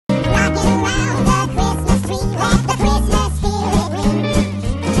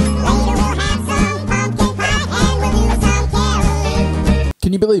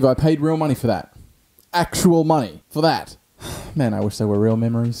believe I paid real money for that? Actual money for that. Man, I wish they were real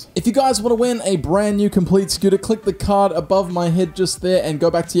memories. If you guys want to win a brand new complete scooter, click the card above my head just there and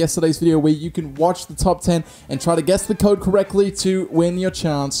go back to yesterday's video where you can watch the top 10 and try to guess the code correctly to win your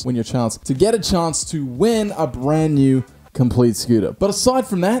chance, to get a chance to win a brand new complete scooter. But aside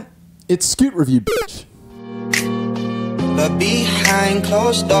from that, it's Scoot Review, bitch. But behind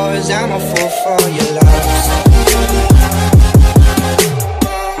closed doors, I'm a fool for your love.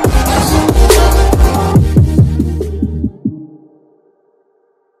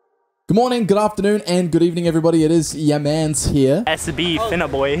 Good morning, good afternoon, and good evening, everybody. It is Germain's here. SB finna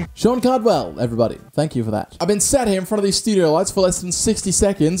boy. Shaun Cardwell, everybody. Thank you for that. I've been sat here in front of these studio lights for less than 60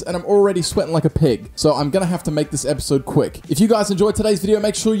 seconds, and I'm already sweating like a pig. So I'm gonna have to make this episode quick. If you guys enjoyed today's video,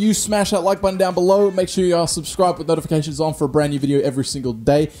 make sure you smash that like button down below. Make sure you are subscribed with notifications on for a brand new video every single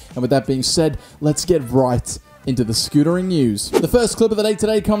day. And with that being said, let's get right into the scootering news. The first clip of the day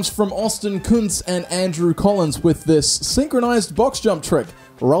today comes from Austin Kuntz and Andrew Collins with this synchronized box jump trick.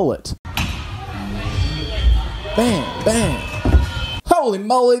 Roll it. Bam, bam. Holy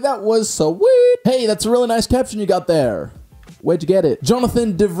moly, that was sweet. Hey, that's a really nice caption you got there. Where'd you get it?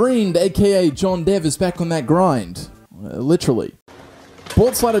 Jonathan DeVriend, aka John Dev, is back on that grind. Literally.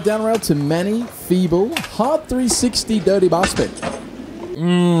 Board slider down rail to Manny, feeble, hard 360 dirty bar spin.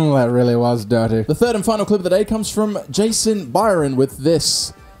 That really was dirty. The third and final clip of the day comes from Jason Byron with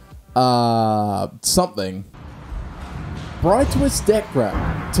this, something. Bry twist deck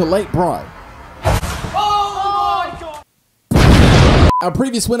grab to late Bry. Oh my god! Our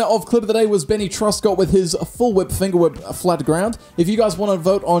previous winner of clip of the day was Benny Truscott with his full whip finger whip flat ground. If you guys want to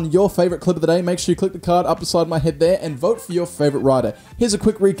vote on your favorite clip of the day, make sure you click the card up beside my head there and vote for your favorite rider. Here's a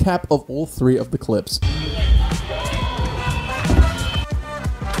quick recap of all three of the clips.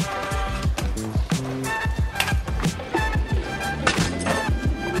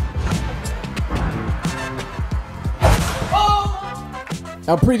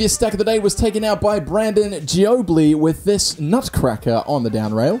 Our previous stack of the day was taken out by Brandon Giobli with this nutcracker on the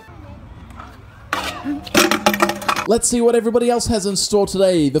down rail. Let's see what everybody else has in store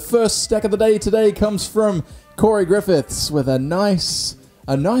today. The first stack of the day today comes from Corey Griffiths with a nice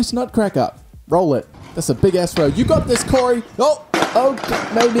nutcracker. Roll it. That's a big ass road. You got this, Corey. Oh,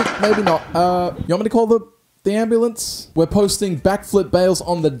 maybe not. You want me to call the ambulance? We're posting backflip bales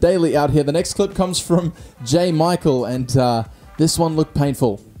on the daily out here. The next clip comes from J. Michael and this one looked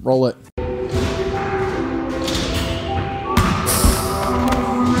painful. Roll it.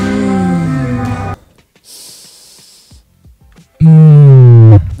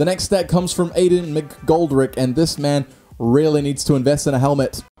 The next stat comes from Aiden McGoldrick, and this man really needs to invest in a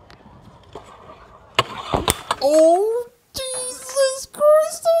helmet. Oh, Jesus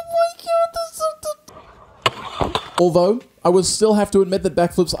Christ, oh my god. Although, I would still have to admit that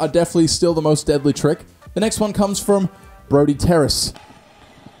backflips are definitely still the most deadly trick. The next one comes from Brody Terrace.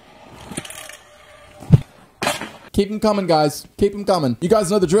 Keep them coming, guys. Keep them coming. You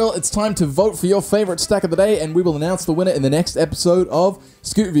guys know the drill. It's time to vote for your favorite stack of the day, and we will announce the winner in the next episode of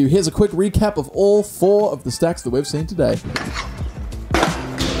Scoot Review. Here's a quick recap of all 4 of the stacks that we've seen today.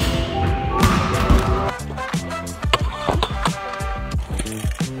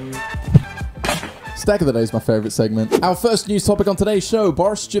 Stack of the Day is my favorite segment. Our first news topic on today's show,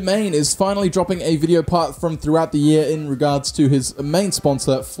 Boris Germain is finally dropping a video part from throughout the year in regards to his main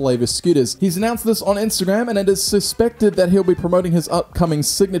sponsor, Flavor Scooters. He's announced this on Instagram, and it is suspected that he'll be promoting his upcoming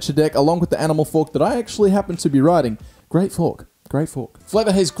signature deck along with the animal fork that I actually happen to be riding. Great fork. Great fork.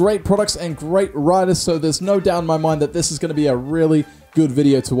 Flavor has great products and great riders, so there's no doubt in my mind that this is going to be a really good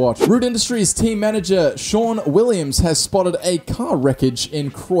video to watch. Root Industries team manager Shaun Williams has spotted a car wreckage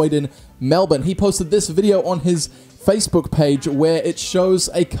in Croydon, Melbourne. He posted this video on his Facebook page where it shows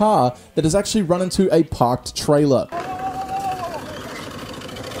a car that has actually run into a parked trailer.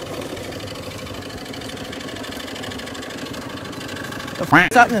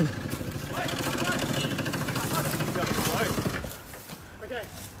 What's happening? Okay.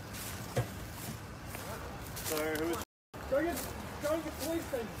 So who is... Go get police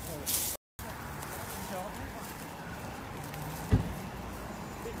station.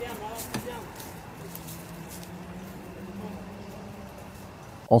 Sit down, Miles. Sit down.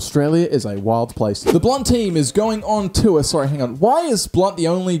 Australia is a wild place. The Blunt team is going on tour. Sorry, hang on. Why is Blunt the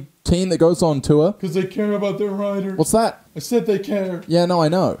only team that goes on tour? Because they care about their riders. What's that? I said they care. Yeah, no, I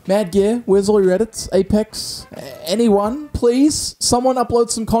know. Mad Gear, where's all your edits? Apex? Anyone, please? Someone upload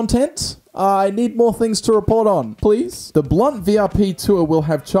some content? I need more things to report on, please. The Blunt VRP tour will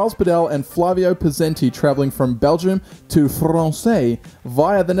have Charles Bedell and Flavio Pezzenti traveling from Belgium to Francais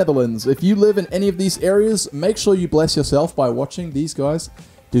via the Netherlands. If you live in any of these areas, make sure you bless yourself by watching these guys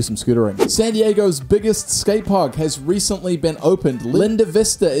do some scootering. San Diego's biggest skate park has recently been opened. Linda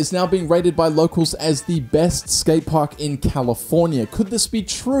Vista is now being rated by locals as the best skate park in California. Could this be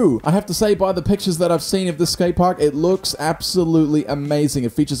true? I have to say, by the pictures that I've seen of this skate park, it looks absolutely amazing.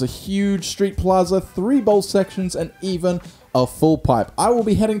 It features a huge street plaza, 3 bowl sections, and even a full pipe. I will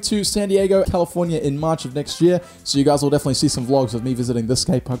be heading to San Diego, California in March of next year, so you guys will definitely see some vlogs of me visiting this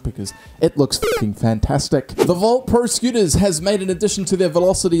skate park because it looks fucking fantastic. The Volt Pro Scooters has made an addition to their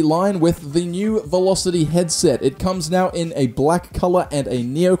Velocity line with the new Velocity headset. It comes now in a black color and a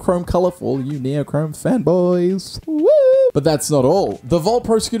neochrome color for all you neochrome fanboys. Woo! But that's not all. The Volt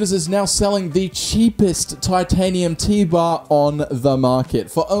Pro Scooters is now selling the cheapest titanium T-bar on the market.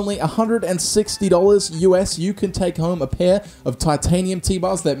 For only $160 US, you can take home a pair of titanium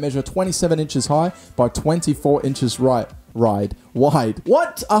T-bars that measure 27 inches high by 24 inches wide. What?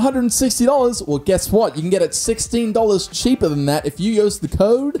 $160? Well, guess what? You can get it $16 cheaper than that if you use the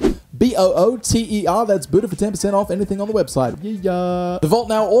code BOOTER. That's Buddha for 10% off anything on the website. Yeah. The Volt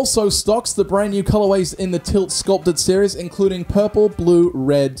now also stocks the brand new colorways in the Tilt Sculpted series, including purple, blue,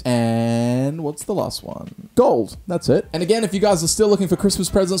 red, and what's the last one? Gold. That's it. And again, if you guys are still looking for Christmas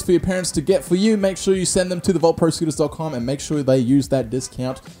presents for your parents to get for you, make sure you send them to thevoltproscooters.com and make sure they use that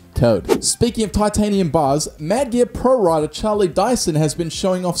discount code. Speaking of titanium bars, Mad Gear Pro rider Charlie Dyson has been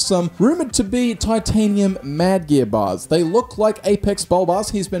showing off some rumored to be titanium Mad Gear bars. They look like Apex ball bars.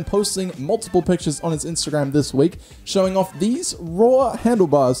 He's been posting multiple pictures on his Instagram this week showing off these raw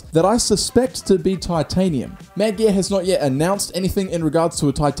handlebars that I suspect to be titanium. Mad Gear has not yet announced anything in regards to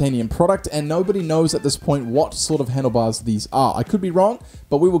a titanium product, and nobody knows at this point what sort of handlebars these are. I could be wrong,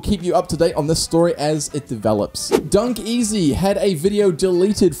 but we will keep you up to date on this story as it develops. Dunkeazy had a video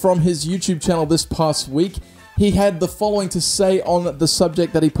deleted from his YouTube channel this past week. He had the following to say on the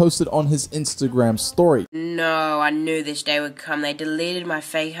subject that he posted on his Instagram story. No, I knew this day would come. They deleted my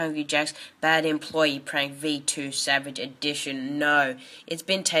fake Hungry Jack's Bad Employee Prank V2 Savage Edition. No, it's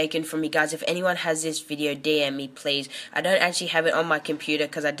been taken from me, guys. If anyone has this video, DM me, please. I don't actually have it on my computer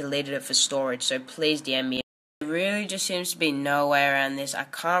because I deleted it for storage, so please DM me. There really just seems to be no way around this. I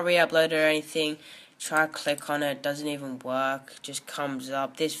can't re-upload it or anything. Try to click on it, doesn't even work, just comes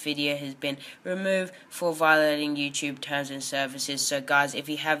up. This video has been removed for violating YouTube terms and services. So guys, if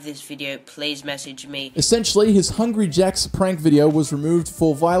you have this video, please message me. Essentially, his Hungry Jack's prank video was removed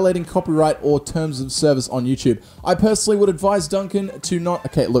for violating copyright or terms of service on YouTube. I personally would advise Duncan to not...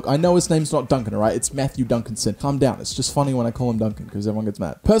 Okay, look, I know his name's not Duncan, alright? It's Matthew Duncanson. Calm down. It's just funny when I call him Duncan because everyone gets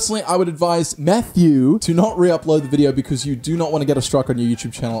mad. Personally, I would advise Matthew to not re-upload the video because you do not want to get a strike on your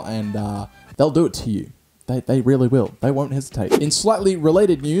YouTube channel, and they'll do it to you. They really will. They won't hesitate. In slightly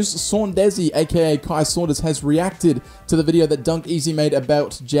related news, Saundezy, aka Kai Saunders, has reacted to the video that Dunkeazy made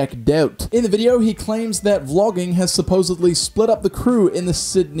about Jack Dauth. In the video, he claims that vlogging has supposedly split up the crew in the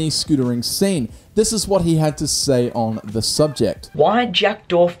Sydney scootering scene. This is what he had to say on the subject. Why Jack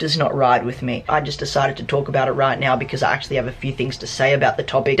Dauth does not ride with me. I just decided to talk about it right now because I actually have a few things to say about the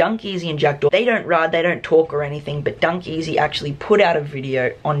topic. Dunkeazy and Jack Dauth, they don't ride, they don't talk or anything, but Dunkeazy actually put out a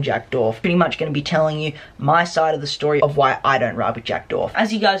video on Jack Dauth. Pretty much going to be telling you my side of the story of why I don't ride with Jack Dauth.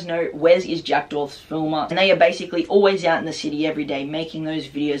 As you guys know, Wes is Jack Dauth's filmer, and they are basically always out in the city every day making those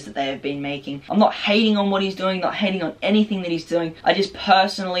videos that they have been making. I'm not hating on what he's doing, not hating on anything that he's doing. I just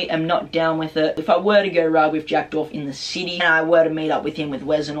personally am not down with it. If I were to go ride with Jack Dauth in the city and I were to meet up with him with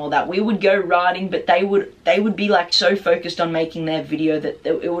Wes and all that, we would go riding, but they would be like so focused on making their video that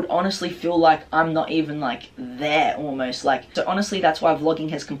it would honestly feel like I'm not even like there almost. Like, so honestly, that's why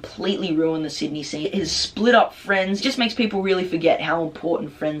vlogging has completely ruined the Sydney scene. It has split up friends. It just makes people really forget how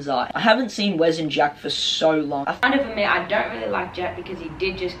important friends are. I haven't seen Wes and Jack for so long. I kind of admit I don't really like Jack because he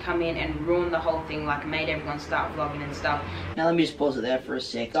did just come in and ruin the whole thing, like made everyone start vlogging and stuff. Now let me just pause it there for a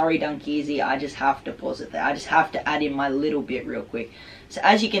sec. Sorry Dunkeazy, I just have to pause it there. I just have to add in my little bit real quick. So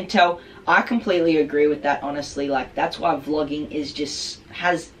as you can tell, I completely agree with that, honestly. Like, that's why vlogging is just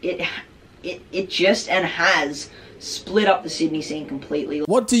has split up the Sydney scene completely.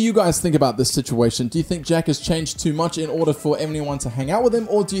 What do you guys think about this situation? Do you think Jack has changed too much in order for anyone to hang out with him,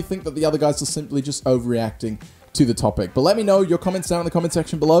 or do you think that the other guys are simply just overreacting to the topic? But let me know your comments down in the comment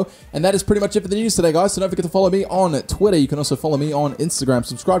section below. And that is pretty much it for the news today, guys. So don't forget to follow me on Twitter. You can also follow me on Instagram.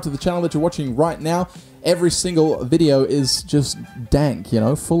 Subscribe to the channel that you're watching right now. Every single video is just dank, you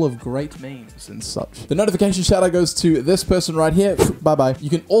know, full of great memes and such. The notification shout out goes to this person right here. Bye-bye.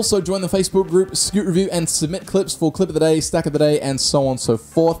 You can also join the Facebook group Scoot Review and submit clips for Clip of the Day, Stack of the Day, and so on and so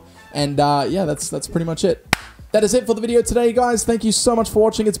forth. And yeah, that's pretty much it. That is it for the video today, guys. Thank you so much for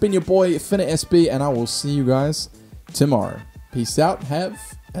watching. It's been your boy, Finna SB, and I will see you guys tomorrow. Peace out. Have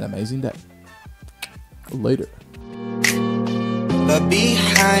an amazing day. Later. But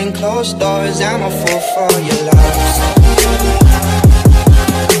behind closed doors, I'm a fool for your love.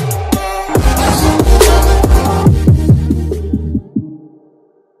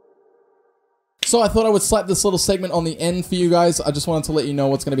 So I thought I would slap this little segment on the end for you guys. I just wanted to let you know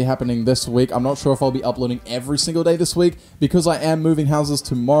what's going to be happening this week. I'm not sure if I'll be uploading every single day this week because I am moving houses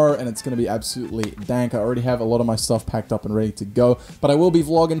tomorrow and it's going to be absolutely dank. I already have a lot of my stuff packed up and ready to go, but I will be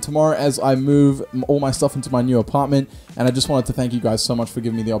vlogging tomorrow as I move all my stuff into my new apartment, and I just wanted to thank you guys so much for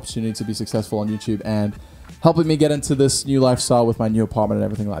giving me the opportunity to be successful on YouTube and helping me get into this new lifestyle with my new apartment and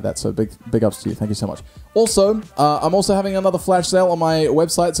everything like that. So big ups to you. Thank you so much. Also, I'm also having another flash sale on my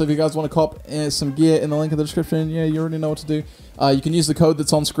website. So if you guys want to cop some gear in the link in the description, yeah, you already know what to do. You can use the code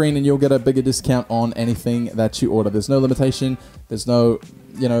that's on screen and you'll get a bigger discount on anything that you order. There's no limitation. There's no,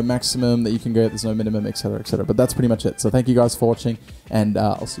 maximum that you can get. There's no minimum, etc., etc. But that's pretty much it. So thank you guys for watching and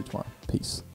I'll see you tomorrow. Peace.